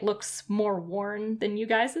pack. It looks more worn than you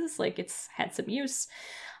guys's, like it's had some use.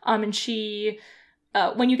 And she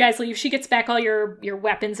when you guys leave, she gets back all your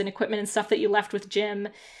weapons and equipment and stuff that you left with Jim.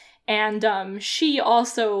 And she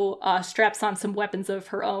also straps on some weapons of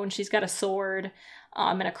her own. She's got a sword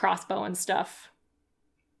and a crossbow and stuff.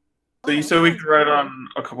 So you said we could ride on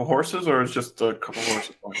a couple horses, or it's just a couple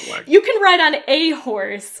horses on the wagon? You can ride on a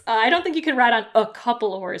horse. I don't think you can ride on a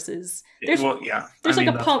couple of horses. There's Well, yeah. there's I mean,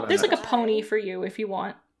 like a that's what I there's like a meant. pony for you if you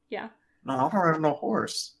want. Yeah. No, I don't ride on a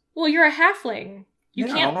horse. Well, you're a halfling. You I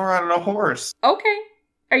can't. don't ride on a horse. Okay.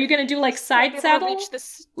 Are you gonna do like side Maybe we'll saddle, reach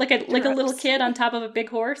this like a little stirrups. kid on top of a big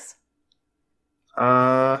horse?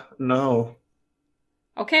 No.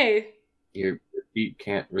 Okay. Your feet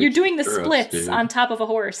can't reach You're doing the stirrups, splits dude. on top of a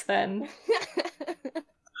horse then.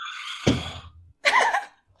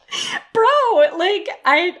 Bro, like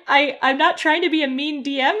I'm not trying to be a mean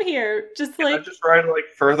DM here. Just Can I like just ride like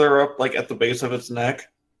further up, like at the base of its neck?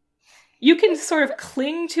 you can sort of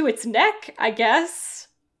cling to its neck, I guess.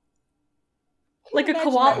 Like a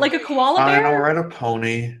koala, like a koala Fine, I'll bear. ride a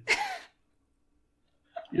pony.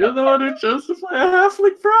 You're the one who chose to play a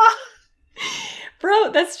halfling, bro.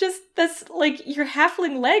 Bro, that's like your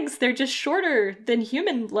halfling legs. They're just shorter than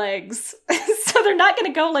human legs. So they're not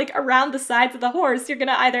going to go like around the sides of the horse. You're going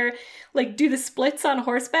to either like do the splits on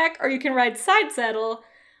horseback, or you can ride side saddle,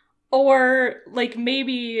 or like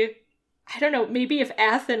maybe, I don't know, maybe if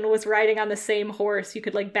Athen was riding on the same horse, you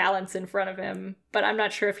could like balance in front of him, but I'm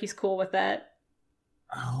not sure if he's cool with that.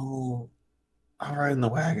 Oh, I'll ride in the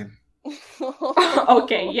wagon.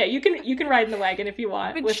 Okay, yeah, you can ride in the wagon if you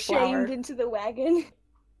want Been with shamed Flower. into the wagon.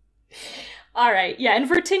 All right, yeah, and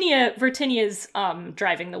Virtinia's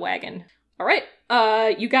driving the wagon. All right,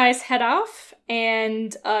 you guys head off,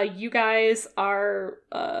 and you guys are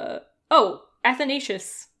oh,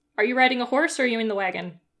 Athanasius, are you riding a horse or are you in the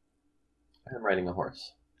wagon? I'm riding a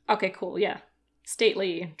horse. Okay, cool, yeah.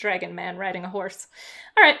 Stately dragon man riding a horse.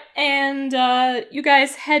 All right, and you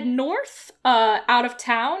guys head north out of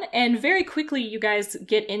town, and very quickly you guys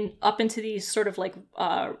get up into these sort of like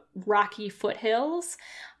rocky foothills,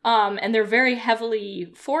 and they're very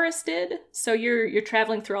heavily forested. So you're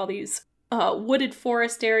traveling through all these wooded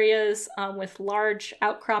forest areas with large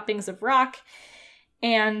outcroppings of rock,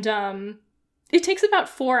 and it takes about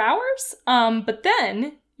 4 hours. But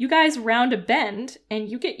then you guys round a bend, and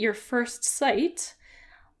you get your first sight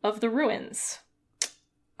of the ruins.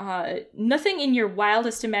 Nothing in your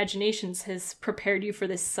wildest imaginations has prepared you for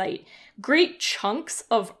this sight. Great chunks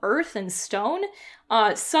of earth and stone,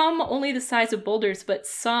 some only the size of boulders, but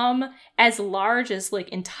some as large as like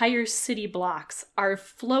entire city blocks, are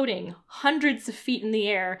floating hundreds of feet in the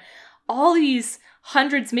air. All these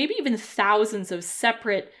hundreds, maybe even thousands of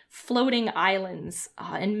separate floating islands,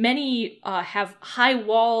 and many have high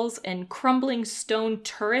walls and crumbling stone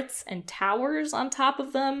turrets and towers on top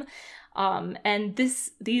of them. And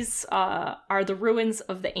these are the ruins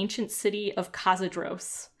of the ancient city of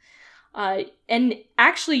Khazadros. And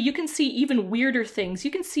actually, you can see even weirder things.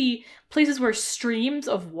 You can see places where streams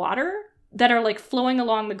of water that are like flowing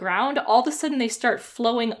along the ground, all of a sudden they start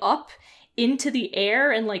flowing up into the air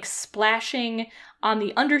and like splashing on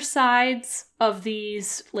the undersides of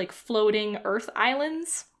these like floating earth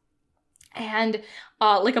islands. And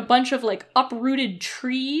like a bunch of like uprooted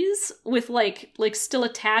trees with like still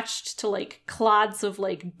attached to like clods of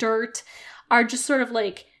like dirt are just sort of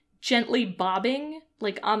like gently bobbing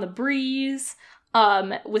like on the breeze,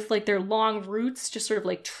 with like their long roots just sort of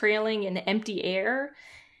like trailing in empty air.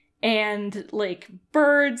 And like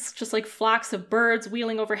birds, just like flocks of birds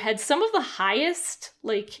wheeling overhead. Some of the highest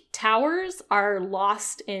like towers are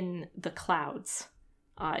lost in the clouds.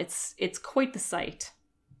 It's quite the sight.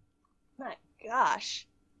 My gosh.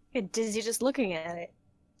 I get dizzy just looking at it.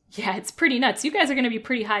 Yeah, it's pretty nuts. You guys are going to be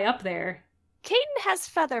pretty high up there. Caden has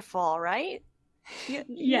Featherfall, right?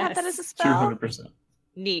 You have that as a spell? 200%.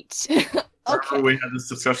 Neat. Okay. We had this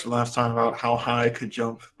discussion last time about how high I could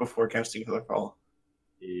jump before casting Featherfall.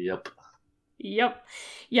 Yep. Yep.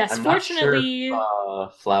 Yes, I'm fortunately, not sure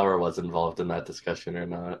if Flower was involved in that discussion or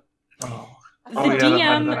not. Oh, The oh yeah, that might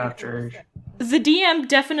have DM been after. the DM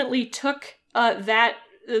definitely took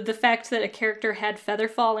the fact that a character had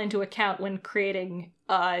Featherfall into account when creating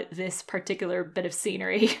this particular bit of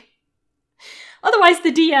scenery. Otherwise,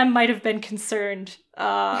 the DM might have been concerned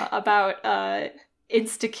about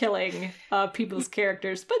insta-killing people's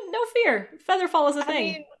characters, but no fear, Featherfall is a thing.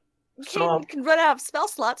 I mean, you can run out of spell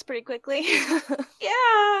slots pretty quickly.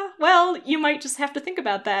 Yeah, well, you might just have to think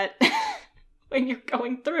about that when you're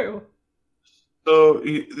going through. So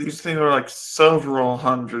these things are like several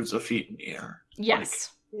hundreds of feet in the air.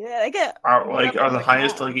 Yes. Yeah, they get. Are the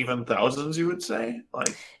highest like even thousands? You would say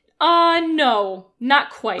like. No, not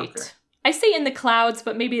quite. Okay. I say in the clouds,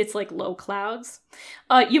 but maybe it's like low clouds.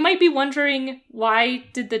 You might be wondering, why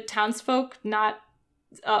did the townsfolk not...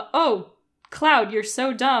 oh, Cloud, you're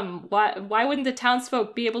so dumb. Why wouldn't the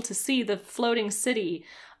townsfolk be able to see the floating city?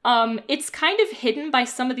 It's kind of hidden by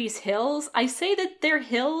some of these hills. I say that they're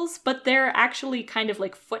hills, but they're actually kind of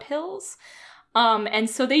like foothills. And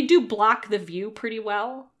so they do block the view pretty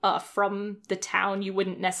well from the town. You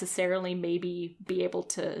wouldn't necessarily maybe be able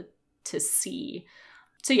to see.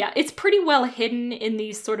 So yeah, it's pretty well hidden in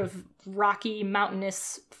these sort of rocky,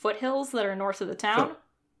 mountainous foothills that are north of the town.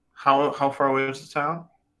 So how far away is the town?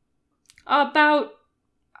 About,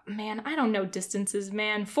 man, I don't know distances,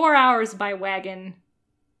 man. 4 hours by wagon.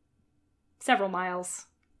 Several miles.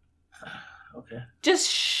 Okay. Just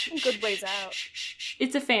shh. Good ways out. Shh.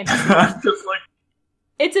 It's a fantasy. Just like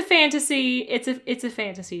It's a fantasy. It's a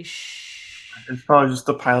fantasy. Shh. it's probably just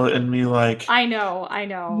the pilot in me like. I know.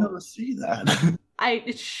 You never see that.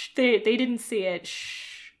 They didn't see it.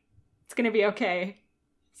 Shh. It's gonna be okay.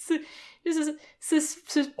 This is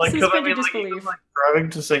Like, 'cause suspended even, disbelief. like driving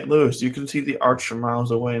to St. Louis, you can see the arch from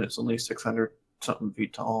miles away, and it's only 600 something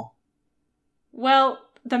feet tall. Well,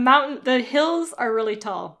 the hills are really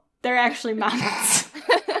tall. They're actually mountains.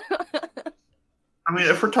 I mean,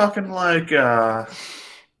 if we're talking like, yeah,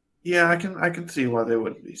 I can see why they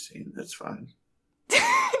wouldn't be seen. It's fine.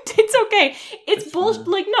 It's okay. It's bullshit.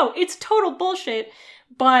 fine. Like, no, it's total bullshit.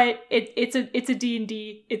 But it's a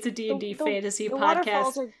D&D fantasy the podcast.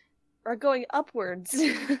 Waterfalls are going upwards.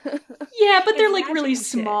 Yeah, but they're It's like really magic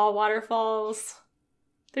shit. small waterfalls.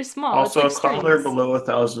 They're small. Also, it's a like cloud layer streams. below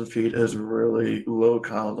 1,000 feet is really low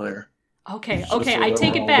cloud layer. Okay, Just okay, so I that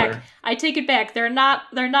take we're it all back. aware. I take it back. They're not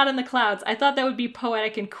in the clouds. I thought that would be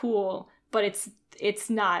poetic and cool, but it's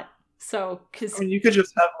not. So, cuz I mean, you could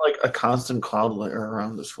just have like a constant cloud layer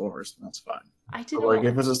around this forest, and that's fine. I But didn't like,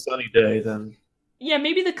 if it's a sunny day, then Yeah,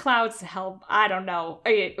 maybe the clouds help. I don't know.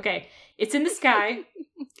 Okay. It's in the sky.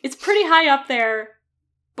 It's pretty high up there,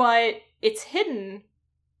 but it's hidden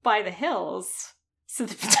by the hills. So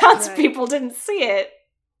the townspeople didn't see it.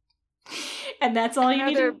 And that's all you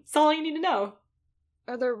need that's all you need to know.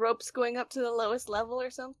 Are there ropes going up to the lowest level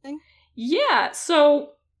or something? Yeah,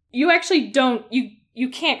 so you actually don't you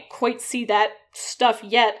can't quite see that stuff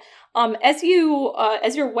yet. As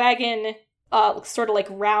your wagon sort of like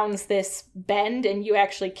rounds this bend and you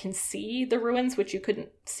actually can see the ruins, which you couldn't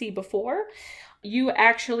see before.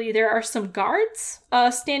 There are some guards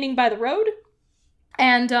standing by the road.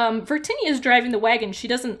 And Vertinia is driving the wagon. She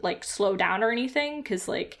doesn't like slow down or anything because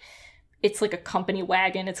like it's like a company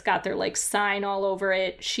wagon. It's got their like sign all over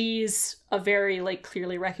it. She's a very like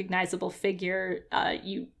clearly recognizable figure.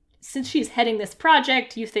 Since she's heading this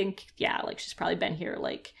project, you think, yeah, like she's probably been here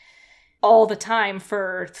like all the time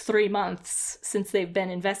for 3 months since they've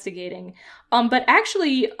been investigating. But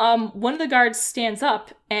actually, one of the guards stands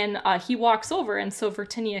up and he walks over, and so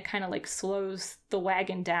Vertinia kind of like slows the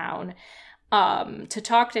wagon down to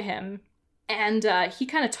talk to him. And he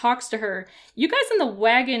kind of talks to her. You guys in the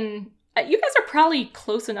wagon, you guys are probably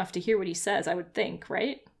close enough to hear what he says, I would think,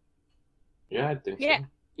 right? Yeah, I think Yeah. so.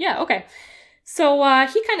 Yeah, okay. So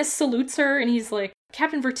he kind of salutes her, and he's like,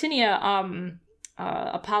 Captain Vertinia,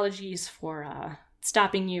 apologies for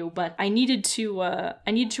stopping you, but I needed to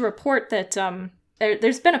report that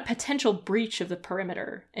there's been a potential breach of the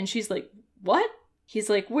perimeter. And she's like, what? He's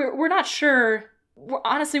like, we're not sure.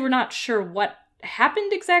 We're not sure what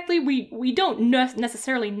happened exactly. We don't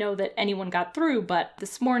necessarily know that anyone got through, but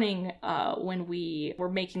this morning when we were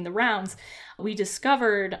making the rounds, we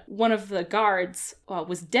discovered one of the guards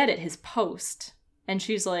was dead at his post. And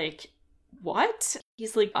she's like, what?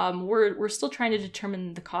 He's like, we're still trying to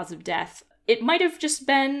determine the cause of death. It might have just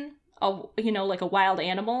been like a wild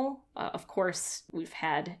animal. Of course, we've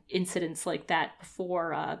had incidents like that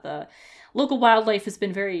before. The local wildlife has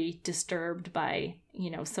been very disturbed by,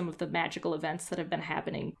 some of the magical events that have been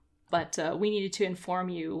happening. But we needed to inform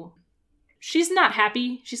you. she's not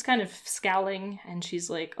happy. She's kind of scowling, and she's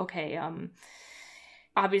like, okay,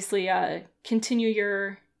 obviously, continue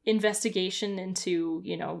your investigation into,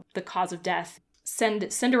 the cause of death.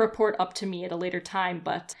 Send a report up to me at a later time,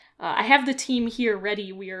 but I have the team here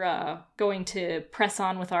ready. We're going to press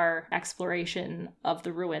on with our exploration of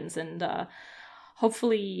the ruins and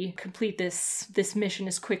hopefully complete this mission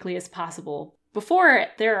as quickly as possible before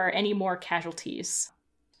there are any more casualties.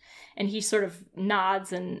 And he sort of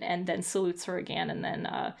nods and then salutes her again, and then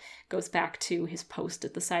goes back to his post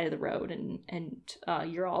at the side of the road, and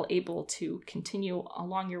you're all able to continue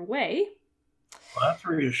along your way. Well, that's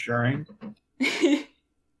reassuring.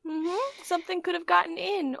 Mm-hmm. Something could have gotten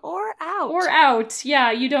in or out. Or out.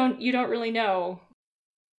 Yeah, you don't really know.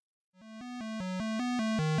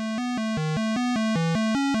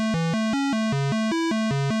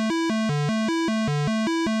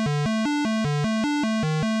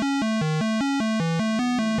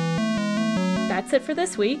 That's it for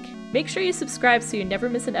this week. Make sure you subscribe so you never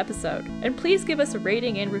miss an episode, and please give us a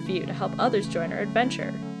rating and review to help others join our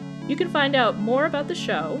adventure. You can find out more about the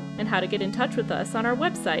show and how to get in touch with us on our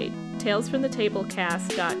website,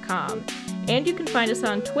 talesfromthetablecast.com, and you can find us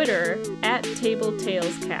on Twitter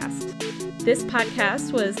 @TableTalesCast. This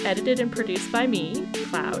podcast was edited and produced by me,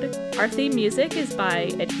 Cloud. Our theme music is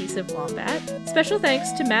by Adhesive Wombat. Special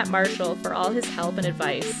thanks to Matt Marshall for all his help and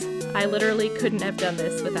advice. I literally couldn't have done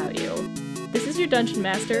this without you. This is your Dungeon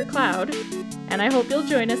Master, Cloud, and I hope you'll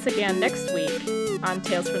join us again next week on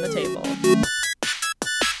Tales from the Table.